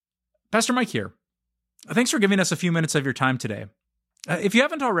Pastor Mike here. Thanks for giving us a few minutes of your time today. If you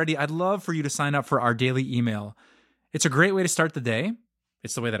haven't already, I'd love for you to sign up for our daily email. It's a great way to start the day.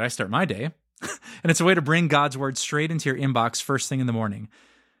 It's the way that I start my day. And it's a way to bring God's word straight into your inbox first thing in the morning.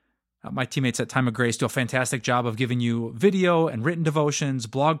 My teammates at Time of Grace do a fantastic job of giving you video and written devotions,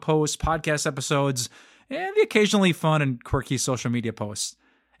 blog posts, podcast episodes, and the occasionally fun and quirky social media posts.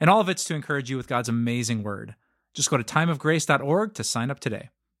 And all of it's to encourage you with God's amazing word. Just go to timeofgrace.org to sign up today.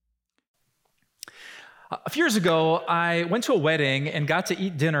 A few years ago, I went to a wedding and got to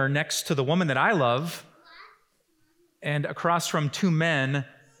eat dinner next to the woman that I love and across from two men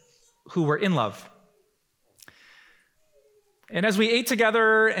who were in love. And as we ate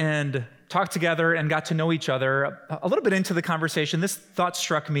together and talked together and got to know each other, a little bit into the conversation, this thought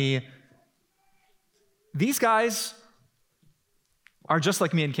struck me. These guys are just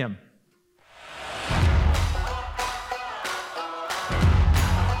like me and Kim.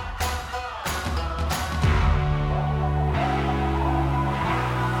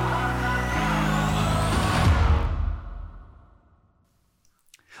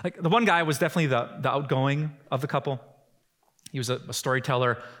 Like the one guy was definitely the outgoing of the couple. He was a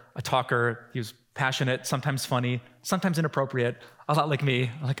storyteller, a talker. He was passionate, sometimes funny, sometimes inappropriate, a lot like me.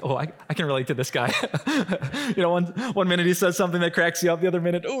 I'm like, I can relate to this guy. One minute he says something that cracks you up, the other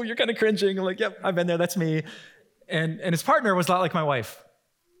minute, you're kind of cringing. I'm like, yep, I've been there, that's me. And his partner was a lot like my wife.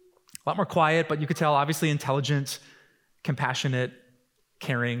 A lot more quiet, but you could tell obviously intelligent, compassionate,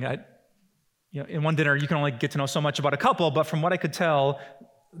 caring. In one dinner, you can only get to know so much about a couple, but from what I could tell,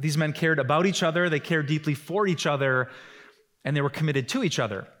 these men cared about each other, they cared deeply for each other, and they were committed to each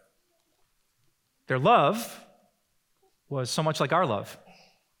other. Their love was so much like our love.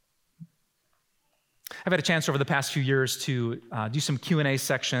 I've had a chance over the past few years to do some Q&A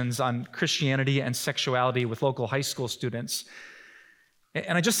sections on Christianity and sexuality with local high school students.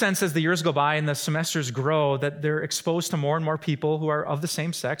 And I just sense as the years go by and the semesters grow that they're exposed to more and more people who are of the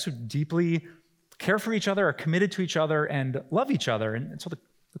same sex, who deeply care for each other, are committed to each other, and love each other. And so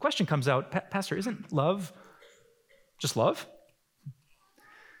the question comes out, Pastor, isn't love just love?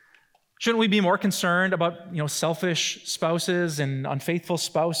 Shouldn't we be more concerned about, selfish spouses and unfaithful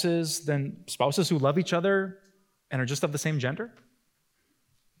spouses than spouses who love each other and are just of the same gender?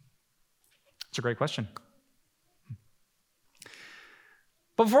 It's a great question.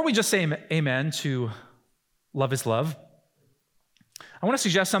 But before we just say amen to love is love, I want to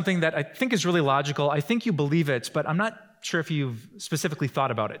suggest something that I think is really logical. I think you believe it, but I'm not sure if you've specifically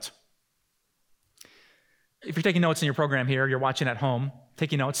thought about it. If you're taking notes in your program here, you're watching at home,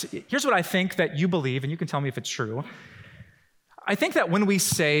 taking notes, here's what I think that you believe, and you can tell me if it's true. I think that when we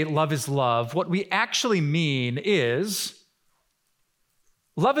say love is love, what we actually mean is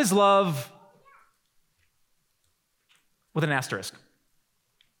love is love with an asterisk.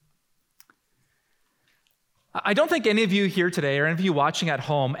 I don't think any of you here today or any of you watching at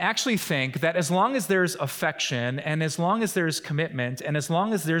home actually think that as long as there's affection and as long as there's commitment and as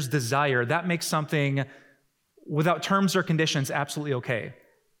long as there's desire, that makes something without terms or conditions absolutely okay.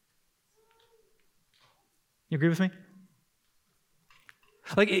 You agree with me?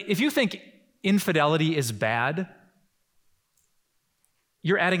 Like, if you think infidelity is bad,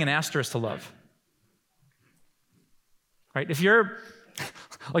 you're adding an asterisk to love. Right? If your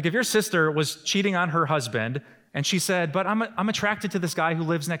sister was cheating on her husband and she said, but I'm attracted to this guy who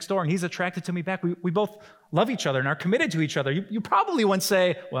lives next door and he's attracted to me back. We both love each other and are committed to each other. You probably wouldn't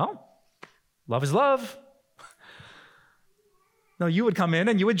say, well, love is love. No, you would come in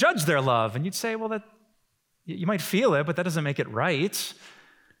and you would judge their love and you'd say, well, that you might feel it, but that doesn't make it right.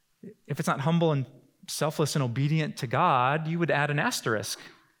 If it's not humble and selfless and obedient to God, you would add an asterisk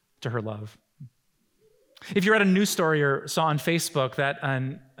to her love. If you read a news story or saw on Facebook that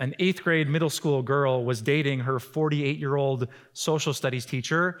an 8th grade middle school girl was dating her 48-year-old social studies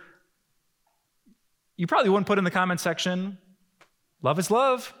teacher, you probably wouldn't put in the comment section, love is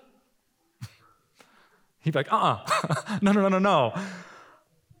love. He'd be like, no.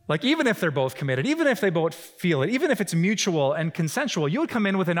 Like, even if they're both committed, even if they both feel it, even if it's mutual and consensual, you would come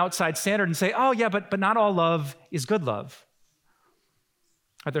in with an outside standard and say, oh yeah, but not all love is good love.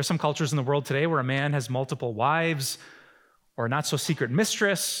 There are some cultures in the world today where a man has multiple wives or a not-so-secret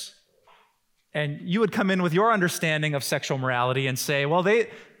mistress, and you would come in with your understanding of sexual morality and say, well,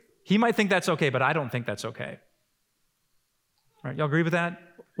 he might think that's okay, but I don't think that's okay. Right? Y'all agree with that?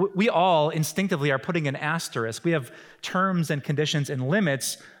 We all instinctively are putting an asterisk. We have terms and conditions and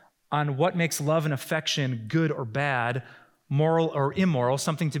limits on what makes love and affection good or bad, moral or immoral,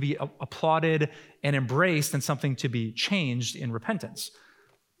 something to be applauded and embraced, and something to be changed in repentance.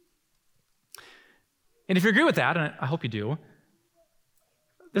 And if you agree with that, and I hope you do,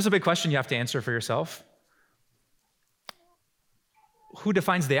 there's a big question you have to answer for yourself. Who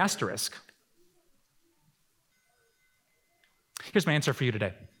defines the asterisk? Here's my answer for you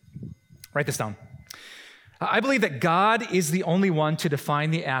today. Write this down. I believe that God is the only one to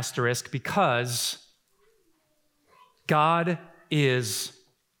define the asterisk because God is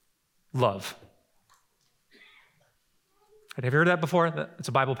love. Have you heard that before? It's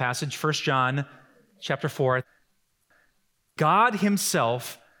a Bible passage, 1 John chapter 4. God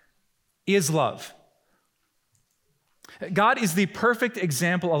himself is love. God is the perfect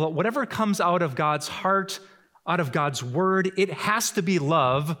example of whatever comes out of God's heart, out of God's word, it has to be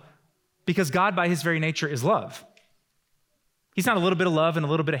love because God by his very nature is love. He's not a little bit of love and a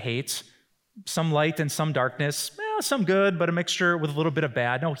little bit of hate, some light and some darkness, some good, but a mixture with a little bit of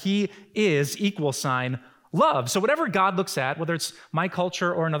bad. No, he is equal sign love. So whatever God looks at, whether it's my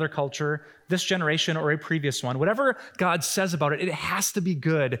culture or another culture, this generation or a previous one, whatever God says about it, it has to be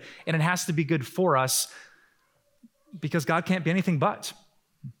good, and it has to be good for us because God can't be anything but.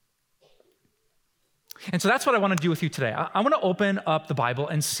 And so that's what I want to do with you today. I want to open up the Bible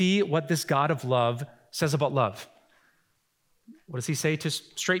and see what this God of love says about love. What does he say to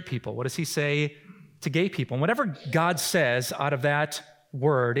straight people? What does he say to gay people? And whatever God says out of that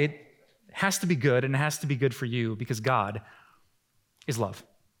word, it has to be good, and it has to be good for you because God is love.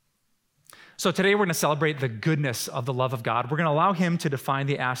 So today we're going to celebrate the goodness of the love of God. We're going to allow him to define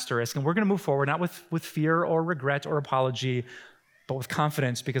the asterisk, and we're going to move forward not with fear or regret or apology, but with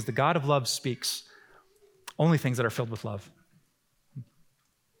confidence because the God of love speaks only things that are filled with love.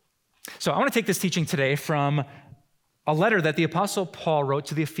 So I want to take this teaching today from a letter that the Apostle Paul wrote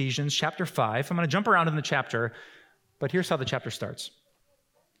to the Ephesians, chapter 5. I'm going to jump around in the chapter, but here's how the chapter starts.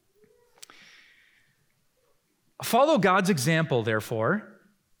 Follow God's example, therefore,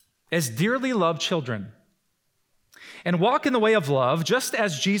 as dearly loved children, and walk in the way of love, just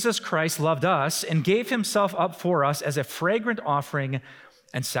as Jesus Christ loved us and gave himself up for us as a fragrant offering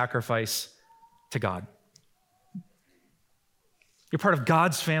and sacrifice to God. You're part of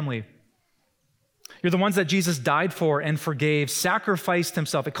God's family. You're the ones that Jesus died for and forgave, sacrificed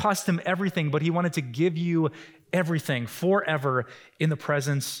himself. It cost him everything, but he wanted to give you everything forever in the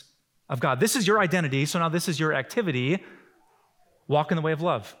presence of God. This is your identity, so now this is your activity. Walk in the way of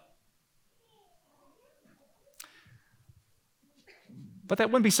love. But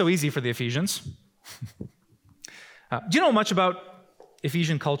that wouldn't be so easy for the Ephesians. Do you know much about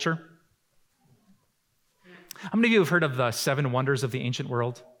Ephesian culture? How many of you have heard of the 7 wonders of the ancient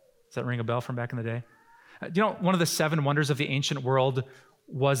world? Does that ring a bell from back in the day? Do you know one of the 7 wonders of the ancient world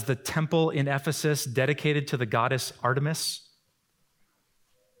was the temple in Ephesus dedicated to the goddess Artemis?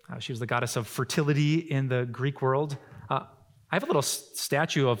 She was the goddess of fertility in the Greek world. I have a little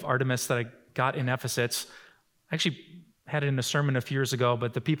statue of Artemis that I got in Ephesus. I actually had it in a sermon a few years ago,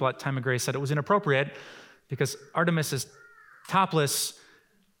 but the people at Time of Grace said it was inappropriate because Artemis is topless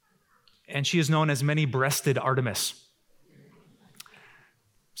and she is known as many-breasted Artemis.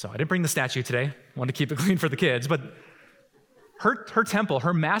 So I didn't bring the statue today. I wanted to keep it clean for the kids, but her temple,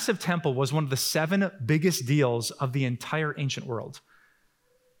 her massive temple, was one of the 7 biggest deals of the entire ancient world.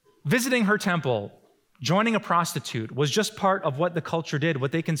 Visiting her temple, joining a prostitute, was just part of what the culture did,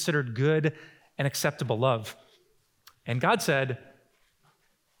 what they considered good and acceptable love. And God said,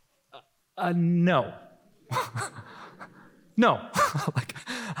 no. No.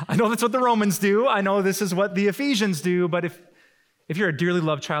 I know that's what the Romans do. I know this is what the Ephesians do, but if you're a dearly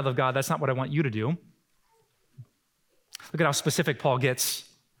loved child of God, that's not what I want you to do. Look at how specific Paul gets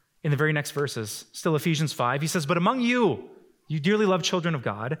in the very next verses. Still Ephesians 5. He says, but among you, you dearly loved children of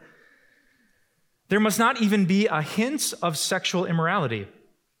God, there must not even be a hint of sexual immorality,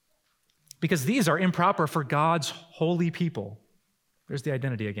 because these are improper for God's holy people. There's the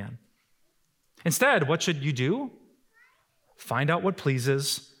identity again. Instead, what should you do? Find out what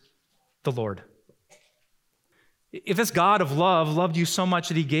pleases the Lord. If this God of love loved you so much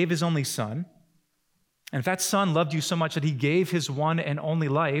that he gave his only son, and if that son loved you so much that he gave his one and only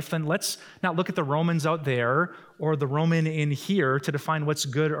life, then let's not look at the Romans out there or the Roman in here to define what's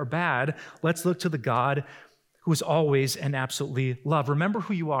good or bad. Let's look to the God who is always and absolutely love. Remember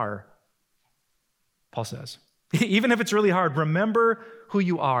who you are, Paul says. Even if it's really hard, remember who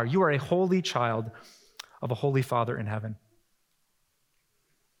you are. You are a holy child of a holy Father in heaven.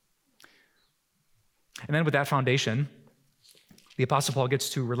 And then with that foundation, the Apostle Paul gets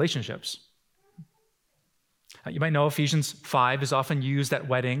to relationships. You might know Ephesians 5 is often used at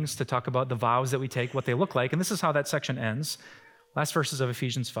weddings to talk about the vows that we take, what they look like. And this is how that section ends. Last verses of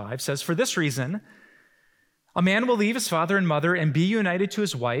Ephesians 5 says, for this reason, a man will leave his father and mother and be united to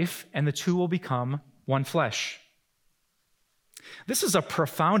his wife, and the two will become one flesh. This is a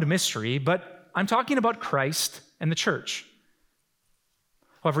profound mystery, but I'm talking about Christ and the church.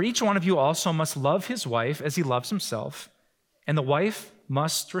 However, each one of you also must love his wife as he loves himself, and the wife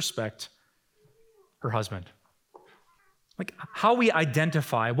must respect her husband. Like how we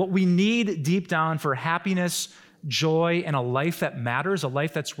identify what we need deep down for happiness, joy, and a life that matters, a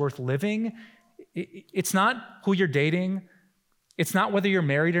life that's worth living. It's not who you're dating. It's not whether you're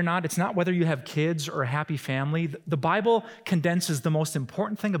married or not. It's not whether you have kids or a happy family. The Bible condenses the most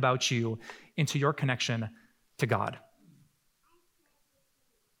important thing about you into your connection to God.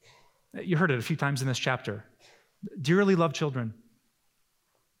 You heard it a few times in this chapter. Dearly loved children,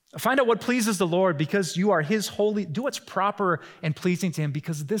 find out what pleases the Lord because you are his holy. Do what's proper and pleasing to him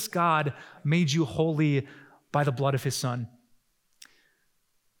because this God made you holy by the blood of his Son.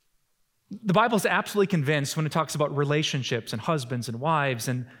 The Bible is absolutely convinced when it talks about relationships and husbands and wives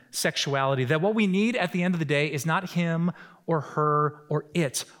and sexuality that what we need at the end of the day is not him or her or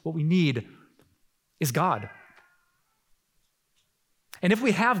it. What we need is God. And if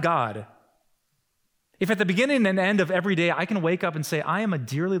we have God, if at the beginning and end of every day I can wake up and say, I am a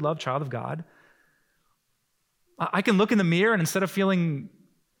dearly loved child of God, I can look in the mirror and instead of feeling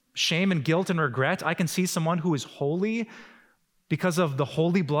shame and guilt and regret, I can see someone who is holy because of the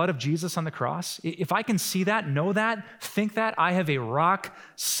holy blood of Jesus on the cross. If I can see that, know that, think that, I have a rock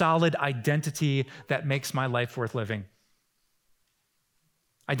solid identity that makes my life worth living.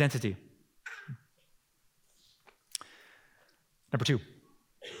 Identity. Number 2,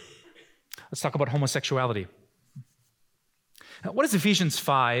 let's talk about homosexuality. Now, what does Ephesians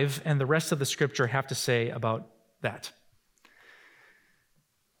 5 and the rest of the scripture have to say about that?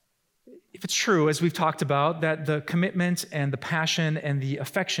 If it's true, as we've talked about, that the commitment and the passion and the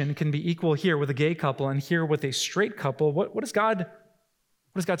affection can be equal here with a gay couple and here with a straight couple, what does God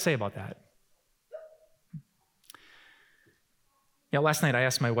say about that? Yeah, last night I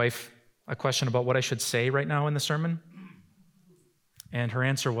asked my wife a question about what I should say right now in the sermon, and her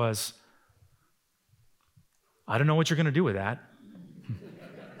answer was, I don't know what you're going to do with that.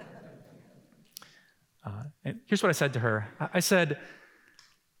 And here's what I said to her. I said,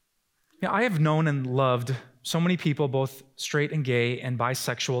 I have known and loved so many people, both straight and gay and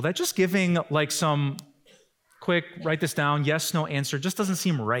bisexual, that just giving like some quick, write this down, yes, no answer just doesn't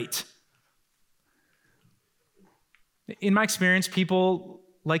seem right. In my experience, people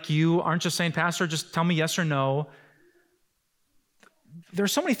like you aren't just saying, Pastor, just tell me yes or no. There are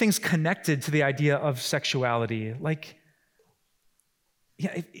so many things connected to the idea of sexuality. Like,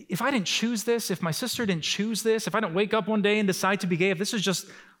 yeah, if I didn't choose this, if my sister didn't choose this, if I didn't wake up one day and decide to be gay, if this is just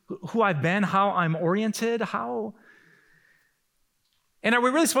who I've been, how I'm oriented, how... And are we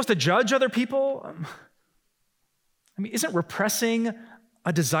really supposed to judge other people? I mean, isn't repressing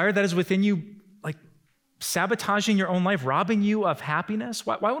a desire that is within you, like sabotaging your own life, robbing you of happiness?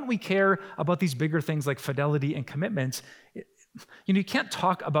 Why wouldn't we care about these bigger things like fidelity and commitment? You can't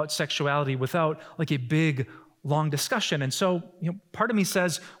talk about sexuality without like a big, long discussion. And so, part of me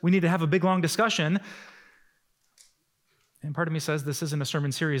says we need to have a big, long discussion. And part of me says this isn't a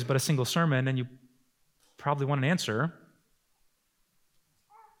sermon series, but a single sermon, and you probably want an answer.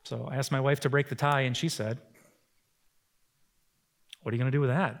 So I asked my wife to break the tie, and she said, what are you going to do with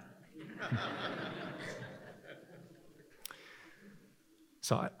that?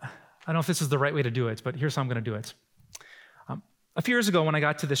 So I don't know if this is the right way to do it, but here's how I'm going to do it. A few years ago, when I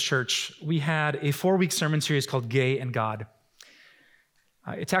got to this church, we had a 4-week sermon series called Gay and God.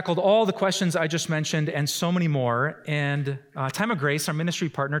 It tackled all the questions I just mentioned and so many more. And Time of Grace, our ministry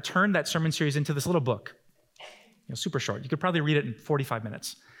partner, turned that sermon series into this little book. Super short. You could probably read it in 45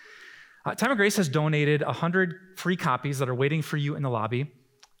 minutes. Time of Grace has donated 100 free copies that are waiting for you in the lobby.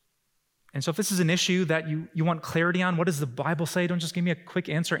 And so if this is an issue that you want clarity on, what does the Bible say? Don't just give me a quick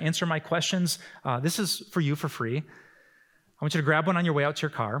answer my questions. This is for you for free. I want you to grab one on your way out to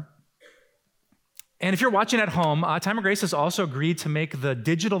your car. And if you're watching at home, Time of Grace has also agreed to make the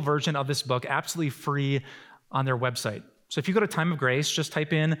digital version of this book absolutely free on their website. So if you go to Time of Grace, just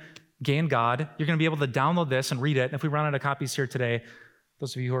type in Gay and God. You're going to be able to download this and read it. And if we run out of copies here today,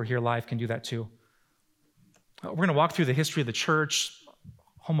 those of you who are here live can do that too. We're going to walk through the history of the church,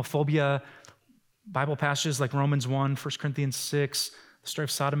 homophobia, Bible passages like Romans 1, 1 Corinthians 6, the story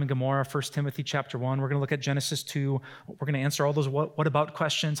of Sodom and Gomorrah, 1 Timothy chapter 1. We're going to look at Genesis 2. We're going to answer all those what about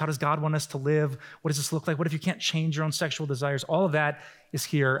questions. How does God want us to live? What does this look like? What if you can't change your own sexual desires? All of that is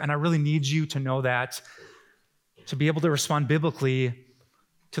here, and I really need you to know that, to be able to respond biblically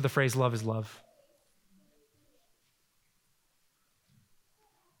to the phrase, love is love.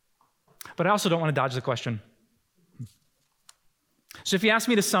 But I also don't want to dodge the question. So if you ask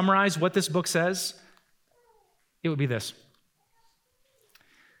me to summarize what this book says, it would be this.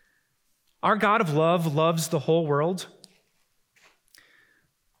 Our God of love loves the whole world,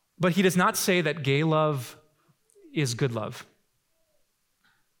 but he does not say that gay love is good love.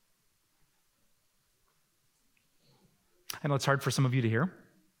 I know it's hard for some of you to hear,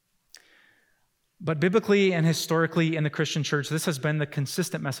 but biblically and historically in the Christian church, this has been the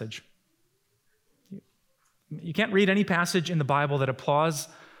consistent message. You can't read any passage in the Bible that applauds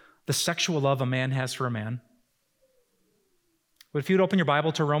the sexual love a man has for a man. But if you'd open your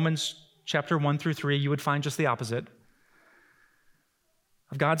Bible to Romans chapter 1 through 3, you would find just the opposite.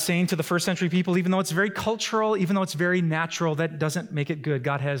 Of God saying to the first century people, even though it's very cultural, even though it's very natural, that doesn't make it good.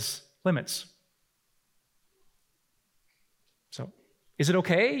 God has limits. So, is it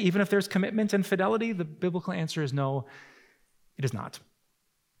okay, even if there's commitment and fidelity? The biblical answer is no, it is not.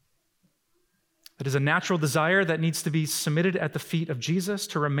 It is a natural desire that needs to be submitted at the feet of Jesus.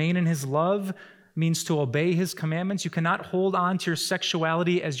 To remain in his love means to obey his commandments. You cannot hold on to your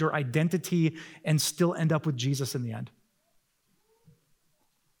sexuality as your identity and still end up with Jesus in the end.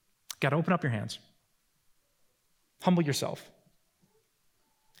 Got to open up your hands. Humble yourself.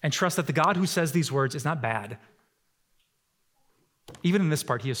 And trust that the God who says these words is not bad. Even in this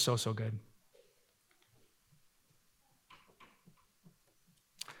part, he is so, so good.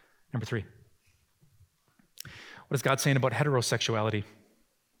 Number 3. What is God saying about heterosexuality?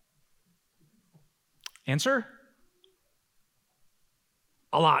 Answer?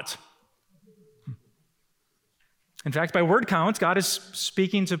 A lot. In fact, by word count, God is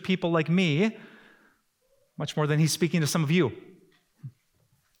speaking to people like me much more than he's speaking to some of you.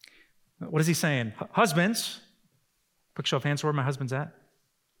 What is he saying? Husbands, quick show of hands, where my husband's at?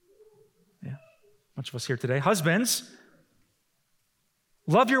 Yeah, a bunch of us here today. Husbands,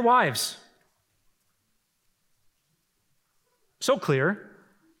 love your wives. So clear,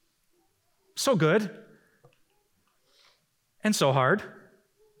 so good, and so hard.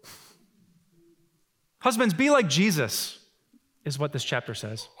 Husbands, be like Jesus, is what this chapter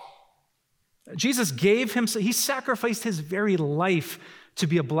says. Jesus gave himself, he sacrificed his very life to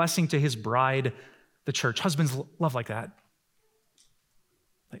be a blessing to his bride, the church. Husbands, love like that.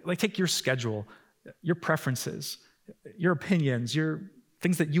 Like take your schedule, your preferences, your opinions, your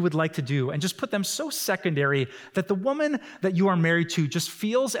things that you would like to do, and just put them so secondary that the woman that you are married to just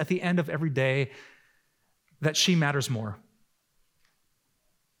feels at the end of every day that she matters more.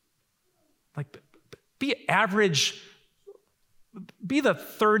 Like, be average, be the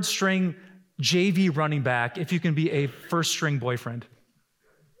third string JV running back if you can be a first string boyfriend.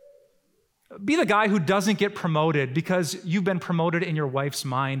 Be the guy who doesn't get promoted because you've been promoted in your wife's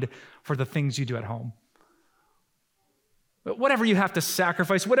mind for the things you do at home. Whatever you have to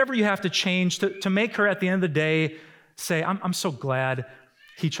sacrifice, whatever you have to change to make her at the end of the day say, I'm so glad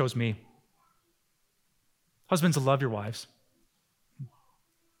he chose me. Husbands, love your wives.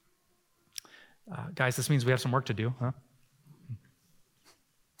 Guys, this means we have some work to do, huh?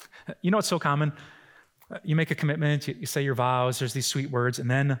 You know what's so common? You make a commitment, you say your vows, there's these sweet words,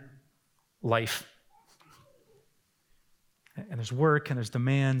 and then life. And there's work, and there's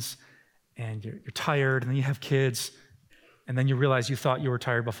demands, and you're tired, and then you have kids, and then you realize you thought you were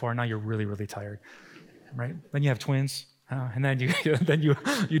tired before, and now you're really, really tired, right? Then you have twins, and then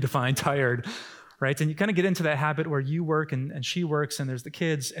you define tired, right? And you kind of get into that habit where you work and she works, and there's the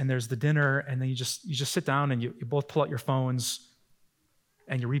kids, and there's the dinner, and then you just sit down and you both pull out your phones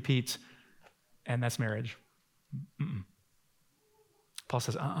and you repeat, and that's marriage. Mm-mm. Paul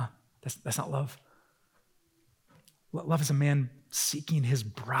says, that's not love. Love is a man seeking his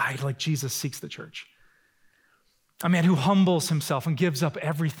bride like Jesus seeks the church. A man who humbles himself and gives up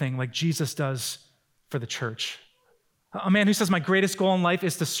everything like Jesus does for the church. A man who says, my greatest goal in life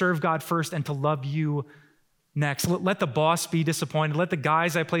is to serve God first and to love you next. Let the boss be disappointed. Let the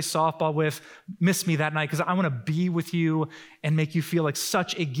guys I play softball with miss me that night because I want to be with you and make you feel like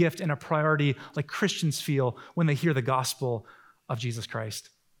such a gift and a priority like Christians feel when they hear the gospel of Jesus Christ.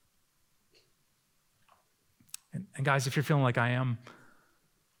 And guys, if you're feeling like I am,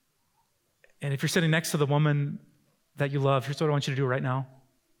 and if you're sitting next to the woman that you love, here's what I want you to do right now.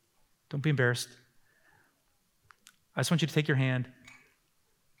 Don't be embarrassed. I just want you to take your hand,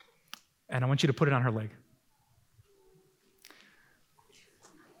 and I want you to put it on her leg.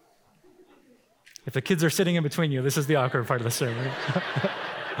 If the kids are sitting in between you, this is the awkward part of the sermon.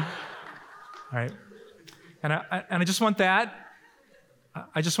 All right. And I just want that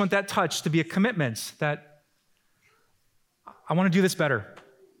touch to be a commitment that I want to do this better.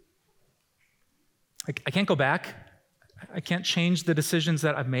 I can't go back. I can't change the decisions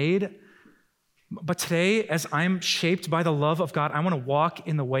that I've made. But today, as I'm shaped by the love of God, I want to walk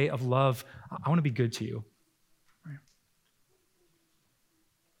in the way of love. I want to be good to you. Right?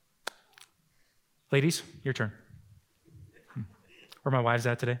 Ladies, your turn. Where are my wives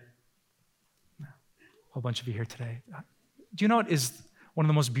at today? A whole bunch of you here today. Do you know what is one of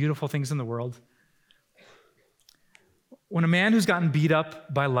the most beautiful things in the world? When a man who's gotten beat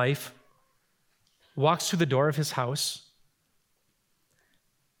up by life walks through the door of his house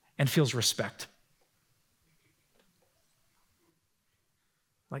and feels respect.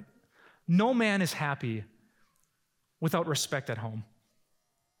 Like, no man is happy without respect at home.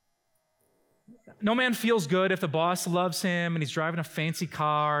 No man feels good if the boss loves him and he's driving a fancy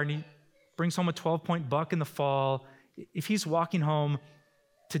car and he brings home a 12-point buck in the fall, if he's walking home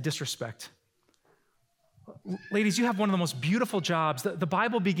to disrespect. Ladies, you have one of the most beautiful jobs. The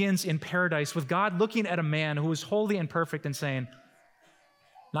Bible begins in paradise with God looking at a man who is holy and perfect and saying,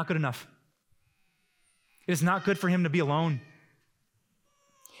 not good enough. It is not good for him to be alone.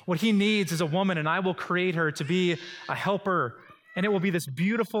 What he needs is a woman, and I will create her to be a helper, and it will be this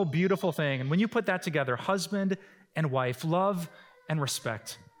beautiful, beautiful thing. And when you put that together, husband and wife, love and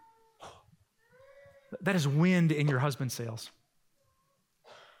respect, that is wind in your husband's sails.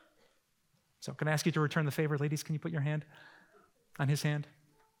 So can I ask you to return the favor? Ladies, can you put your hand on his hand?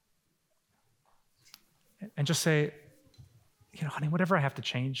 And just say, honey, whatever I have to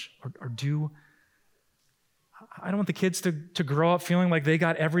change or do, I don't want the kids to grow up feeling like they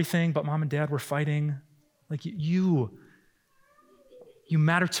got everything, but mom and dad were fighting. Like you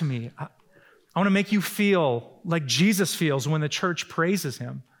matter to me. I want to make you feel like Jesus feels when the church praises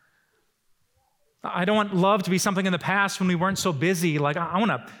him. I don't want love to be something in the past when we weren't so busy. Like I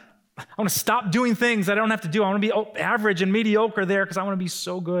want to stop doing things that I don't have to do. I want to be average and mediocre there because I want to be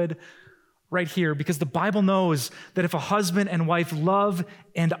so good right here. Because the Bible knows that if a husband and wife love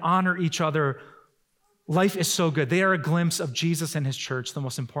and honor each other, life is so good. They are a glimpse of Jesus and his church, the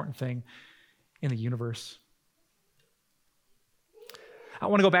most important thing in the universe. I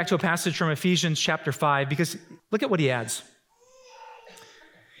want to go back to a passage from Ephesians chapter 5 because look at what he adds.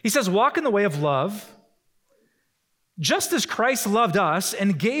 He says, walk in the way of love, just as Christ loved us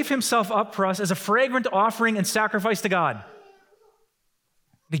and gave himself up for us as a fragrant offering and sacrifice to God.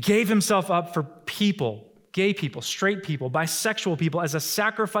 He gave himself up for people, gay people, straight people, bisexual people as a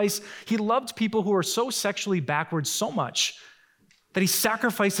sacrifice. He loved people who were so sexually backwards so much that he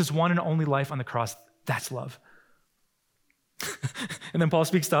sacrificed his one and only life on the cross. That's love. And then Paul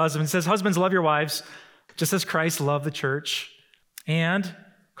speaks to husbands and says, husbands, love your wives, just as Christ loved the church. And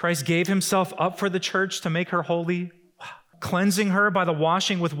Christ gave himself up for the church to make her holy, cleansing her by the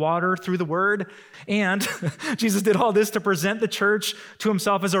washing with water through the word. And Jesus did all this to present the church to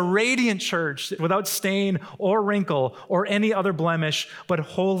himself as a radiant church without stain or wrinkle or any other blemish, but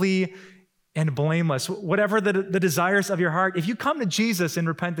holy and blameless. Whatever the desires of your heart, if you come to Jesus in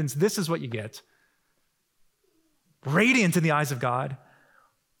repentance, this is what you get. Radiant in the eyes of God.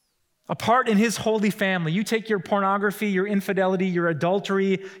 A part in his holy family. You take your pornography, your infidelity, your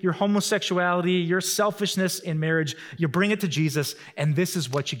adultery, your homosexuality, your selfishness in marriage, you bring it to Jesus, and this is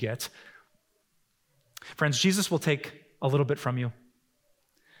what you get. Friends, Jesus will take a little bit from you,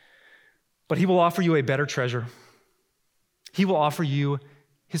 but he will offer you a better treasure. He will offer you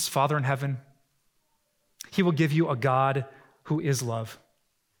his Father in heaven. He will give you a God who is love.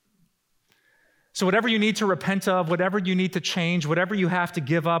 So whatever you need to repent of, whatever you need to change, whatever you have to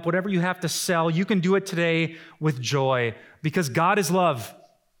give up, whatever you have to sell, you can do it today with joy because God is love.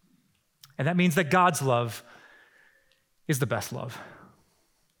 And that means that God's love is the best love.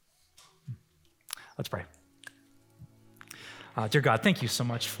 Let's pray. Dear God, thank you so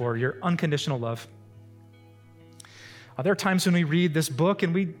much for your unconditional love. There are times when we read this book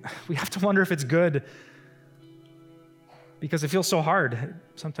and we have to wonder if it's good because it feels so hard. It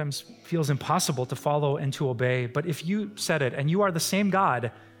sometimes feels impossible to follow and to obey. But if you said it and you are the same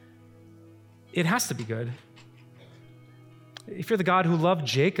God, it has to be good. If you're the God who loved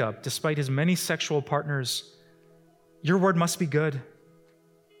Jacob despite his many sexual partners, your word must be good.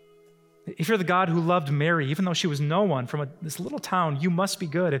 If you're the God who loved Mary, even though she was no one from this little town, you must be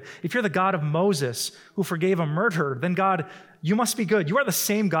good. If you're the God of Moses who forgave a murderer, then God, you must be good. You are the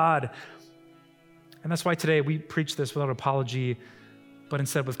same God. And that's why today we preach this without apology, but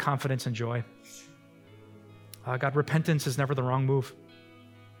instead with confidence and joy. God, repentance is never the wrong move.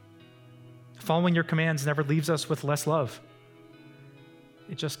 Following your commands never leaves us with less love.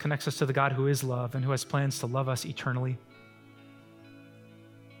 It just connects us to the God who is love and who has plans to love us eternally.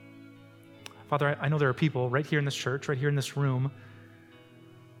 Father, I know there are people right here in this church, right here in this room,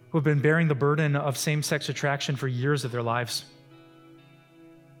 who have been bearing the burden of same-sex attraction for years of their lives.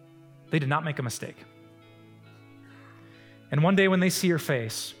 They did not make a mistake. And one day when they see your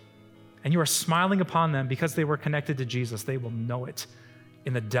face and you are smiling upon them because they were connected to Jesus, they will know it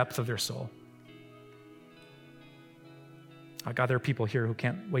in the depth of their soul. God, there are people here who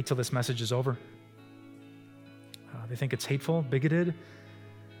can't wait till this message is over. They think it's hateful, bigoted,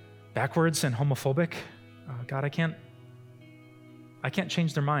 backwards, and homophobic. God, I can't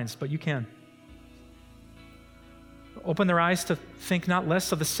change their minds, but you can. Open their eyes to think not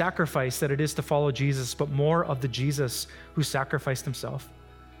less of the sacrifice that it is to follow Jesus, but more of the Jesus who sacrificed himself.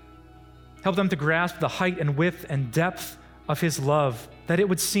 Help them to grasp the height and width and depth of his love, that it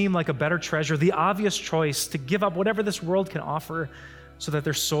would seem like a better treasure, the obvious choice to give up whatever this world can offer so that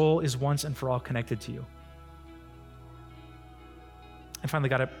their soul is once and for all connected to you. And finally,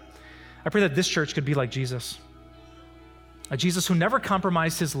 God, I pray that this church could be like Jesus, a Jesus who never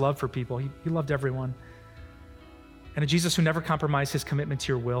compromised his love for people. He loved everyone. And a Jesus who never compromised his commitment to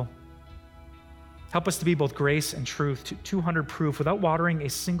your will. Help us to be both grace and truth, 200 proof, without watering a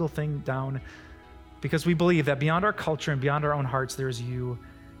single thing down, because we believe that beyond our culture and beyond our own hearts, there is you,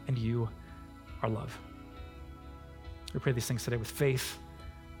 and you are love. We pray these things today with faith,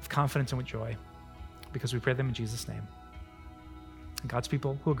 with confidence, and with joy, because we pray them in Jesus' name. And God's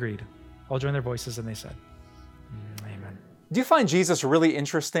people who agreed all joined their voices and they said, amen. Do you find Jesus really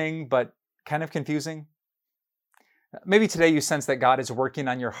interesting, but kind of confusing? Maybe today you sense that God is working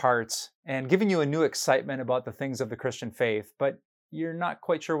on your hearts and giving you a new excitement about the things of the Christian faith, but you're not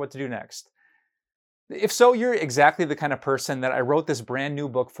quite sure what to do next. If so, you're exactly the kind of person that I wrote this brand new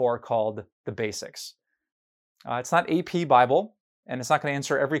book for called The Basics. It's not AP Bible, and it's not going to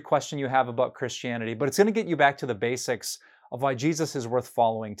answer every question you have about Christianity, but it's going to get you back to the basics of why Jesus is worth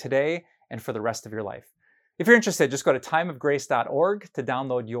following today and for the rest of your life. If you're interested, just go to timeofgrace.org to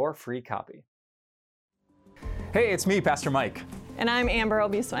download your free copy. Hey, it's me, Pastor Mike. And I'm Amber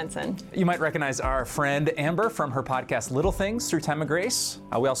Obie Swenson. You might recognize our friend Amber from her podcast, Little Things Through Time of Grace.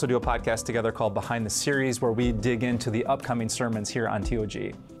 We also do a podcast together called Behind the Series, where we dig into the upcoming sermons here on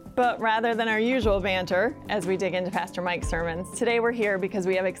TOG. But rather than our usual banter, as we dig into Pastor Mike's sermons, today we're here because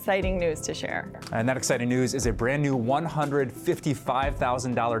we have exciting news to share. And that exciting news is a brand new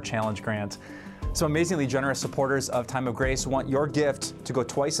 $155,000 challenge grant. So amazingly generous supporters of Time of Grace want your gift to go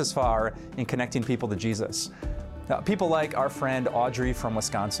twice as far in connecting people to Jesus. People like our friend Audrey from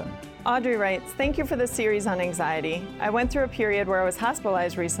Wisconsin. Audrey writes, "Thank you for the series on anxiety. I went through a period where I was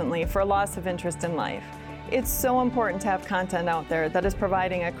hospitalized recently for a loss of interest in life. It's so important to have content out there that is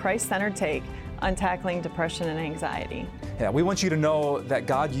providing a Christ-centered take on tackling depression and anxiety." Yeah, we want you to know that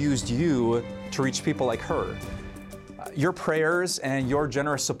God used you to reach people like her. Your prayers and your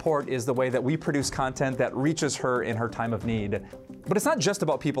generous support is the way that we produce content that reaches her in her time of need. But it's not just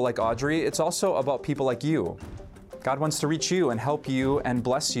about people like Audrey, it's also about people like you. God wants to reach you and help you and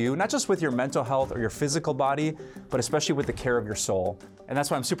bless you, not just with your mental health or your physical body, but especially with the care of your soul. And that's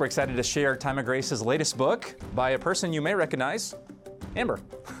why I'm super excited to share Time of Grace's latest book by a person you may recognize, Amber.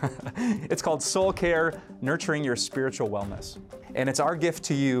 It's called Soul Care, Nurturing Your Spiritual Wellness. And it's our gift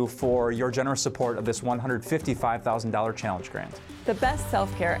to you for your generous support of this $155,000 challenge grant. The best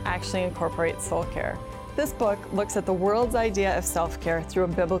self-care actually incorporates soul care. This book looks at the world's idea of self-care through a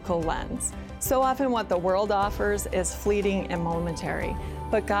biblical lens. So often what the world offers is fleeting and momentary,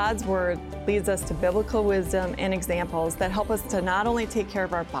 but God's Word leads us to biblical wisdom and examples that help us to not only take care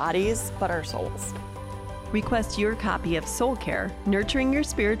of our bodies, but our souls. Request your copy of Soul Care, Nurturing Your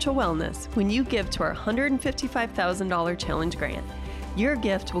Spiritual Wellness when you give to our $155,000 challenge grant. Your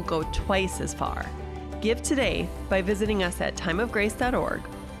gift will go twice as far. Give today by visiting us at timeofgrace.org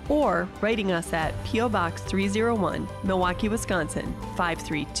or writing us at P.O. Box 301, Milwaukee, Wisconsin,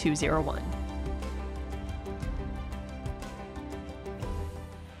 53201.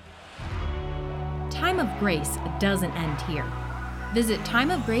 Time of Grace doesn't end here. Visit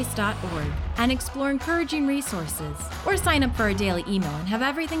timeofgrace.org and explore encouraging resources, or sign up for our daily email and have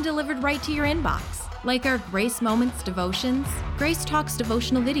everything delivered right to your inbox, like our Grace Moments devotions, Grace Talks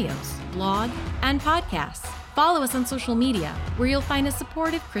devotional videos, blog, and podcasts. Follow us on social media, where you'll find a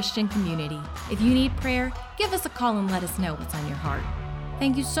supportive Christian community. If you need prayer, give us a call and let us know what's on your heart.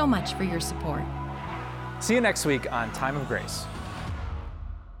 Thank you so much for your support. See you next week on Time of Grace.